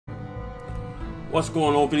What's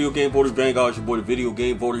going on, video game voters? Vanguard, it's your boy the video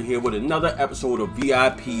game voter here with another episode of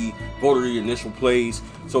V.I.P. Voter Initial Plays.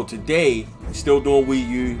 So today, we're still doing Wii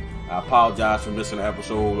U. I apologize for missing an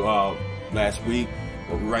episode last week,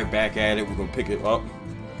 but we're right back at it. We're gonna pick it up.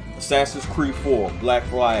 Assassin's Creed 4, Black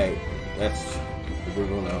Flag. That's what we're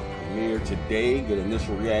gonna premiere today. Get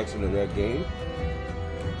initial reaction to that game.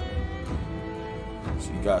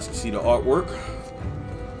 So you guys can see the artwork.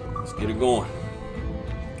 Let's get it going.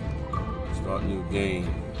 Start new game.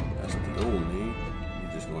 That's the old name.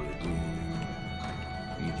 We're just going to do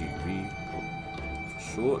VGV for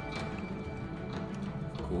short.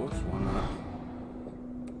 Of course, why not?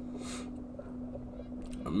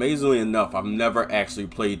 Amazingly enough, I've never actually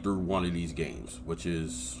played through one of these games, which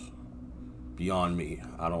is beyond me.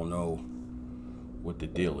 I don't know what the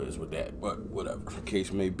deal is with that, but whatever the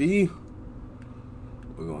case may be,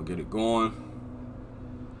 we're going to get it going.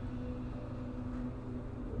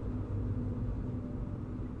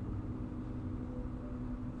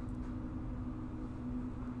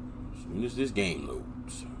 As soon as this game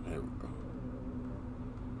loads, there we go.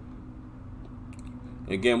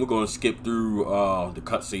 Again, we're going to skip through the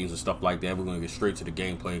cutscenes and stuff like that. We're going to get straight to the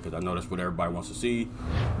gameplay because I know that's what everybody wants to see.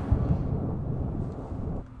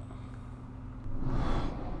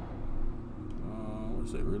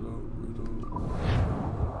 Let's say reload.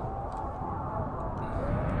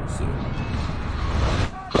 Let's see.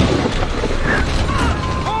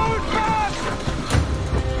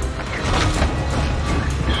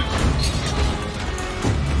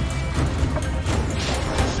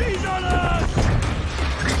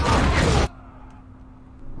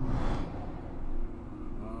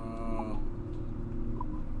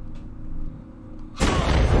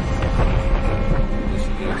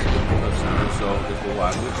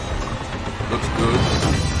 Looks good.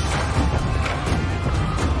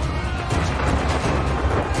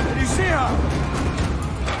 Did you see her?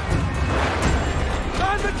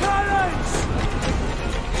 And the cannons!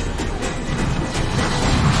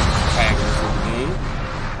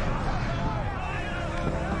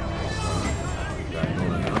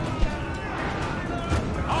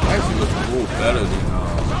 Actually looks a little better than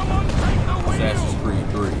Assassin's Creed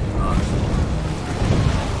 3, honestly.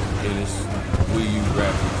 And it's Wii U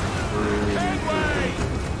graphics.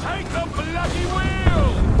 Take the bloody wheel!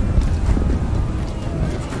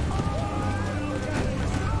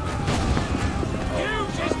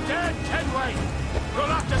 Use his dead Kenway! You'll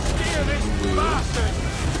have to steer this bastard!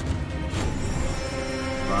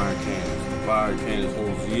 Fire cannons. Fire cannons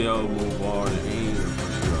hold ZL, move hard, and aim.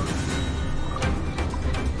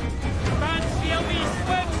 Fancy a wee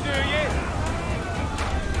swim, do you?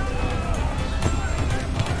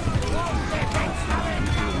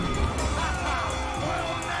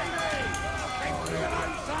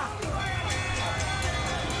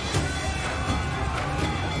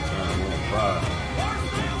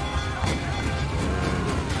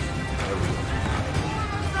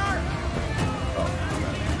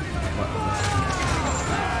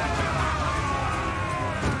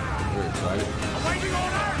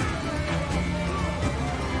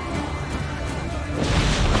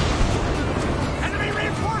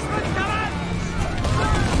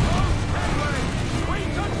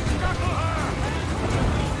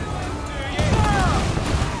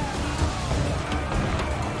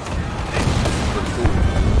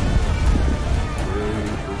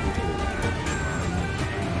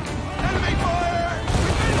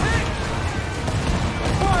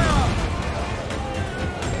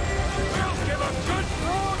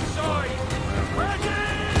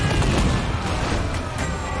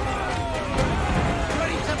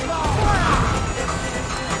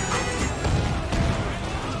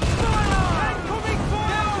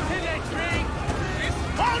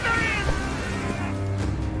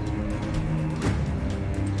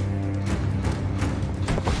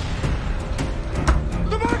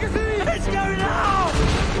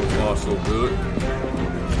 So good.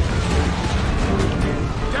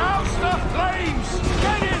 Douse the flames!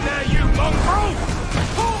 Get in there, you mongrel!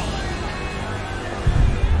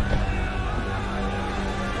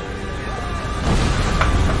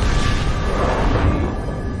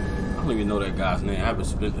 I don't even know that guy's name. I haven't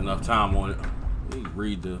spent enough time on it. Let me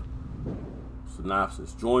read the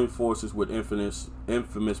synopsis. Join forces with infamous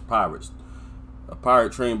pirates. A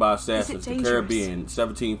pirate trained by assassins, the Caribbean,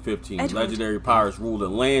 1715. Edward. Legendary pirates ruled the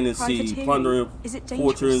land and sea, plundering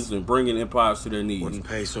fortunes and bringing empires to their knees.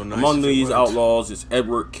 So nice Among these outlaws is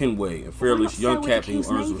Edward Kenway, a fearless young captain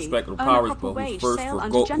who earns the respect of the pirates, but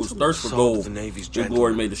whose thirst for gold and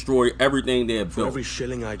glory may destroy everything they have built.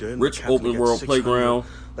 Rich open world playground,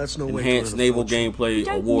 enhanced naval gameplay,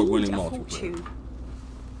 award-winning multiplayer.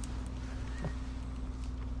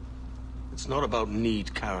 It's not about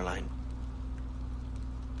need, Caroline.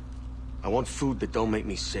 I want food that don't make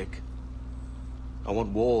me sick. I want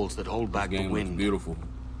walls that hold back the wind. Beautiful.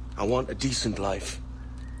 I want a decent life.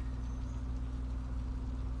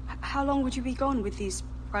 How long would you be gone with these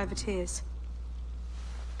privateers?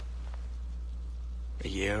 A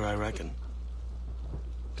year, I reckon.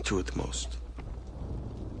 2 at the most.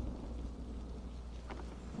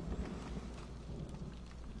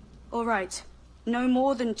 All right. No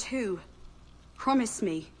more than 2. Promise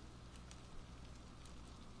me.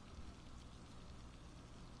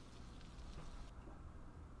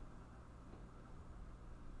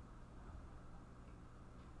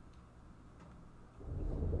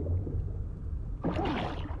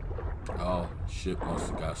 Oh, shit must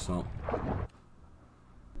have got something.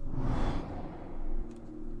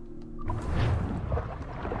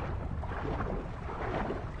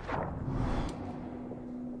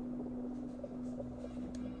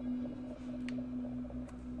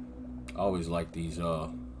 I always like these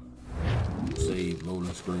save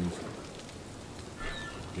loading screens.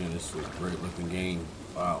 Again, this is a great looking game.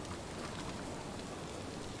 Wow.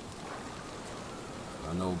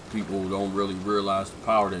 I know people don't really realize the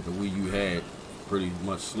power that the Wii U had. Pretty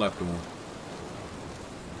much slept on.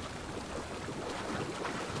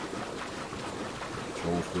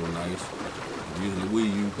 Controls feel nice. I'm using the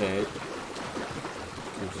Wii U pad.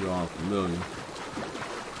 Keeps y'all familiar.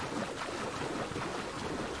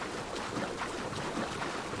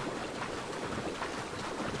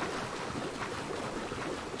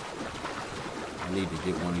 I need to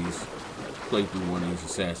get one of these, play through one of these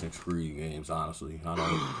Assassin's Creed games, honestly. I don't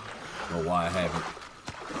know why I haven't.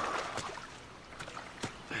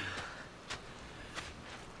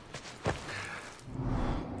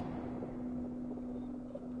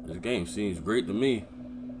 This game seems great to me.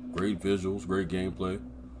 Great visuals, great gameplay.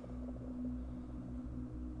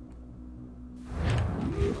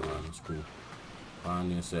 That's cool.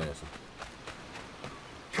 Find the assassin.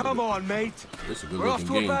 Come on, mate. This is a good We're off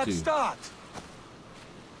looking to a game bad too. start.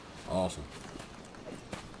 Awesome.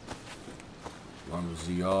 Run with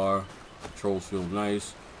ZR. Controls feel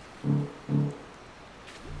nice.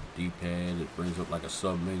 D-pad, it brings up like a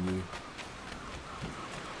sub menu.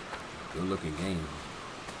 Good looking game.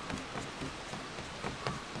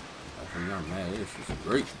 I think I'm mad. This is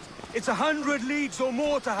great. It's 100 leagues or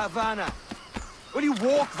more to Havana. Will you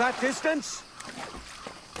walk that distance?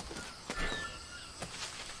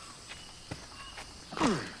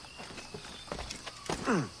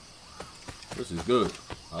 This is good.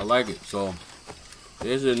 I like it. So,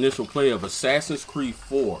 there's the initial play of Assassin's Creed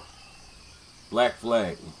 4. Black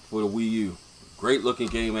Flag for the Wii U. Great looking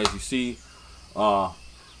game, as you see.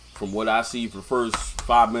 From what I see for the first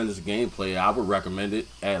 5 minutes of gameplay, I would recommend it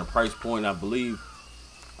at a price point. I believe,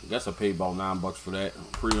 I guess I paid about $9 for that.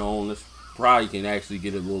 Pre-owned. This probably can actually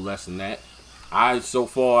get it a little less than that. So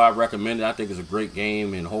far, I recommend it. I think it's a great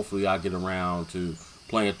game, and hopefully I get around to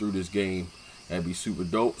playing through this game. That'd be super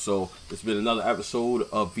dope. So it's been another episode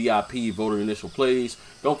of V.I.P. Voter Initial Plays.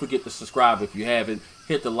 Don't forget to subscribe if you haven't.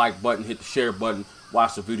 Hit the like button, hit the share button.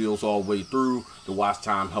 Watch the videos all the way through. The watch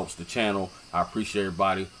time helps the channel. I appreciate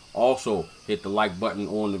everybody. Also, hit the like button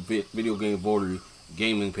on the Video Game Voter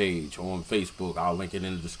gaming page on Facebook. I'll link it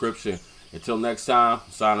in the description. Until next time,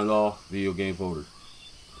 signing off, Video Game Voter.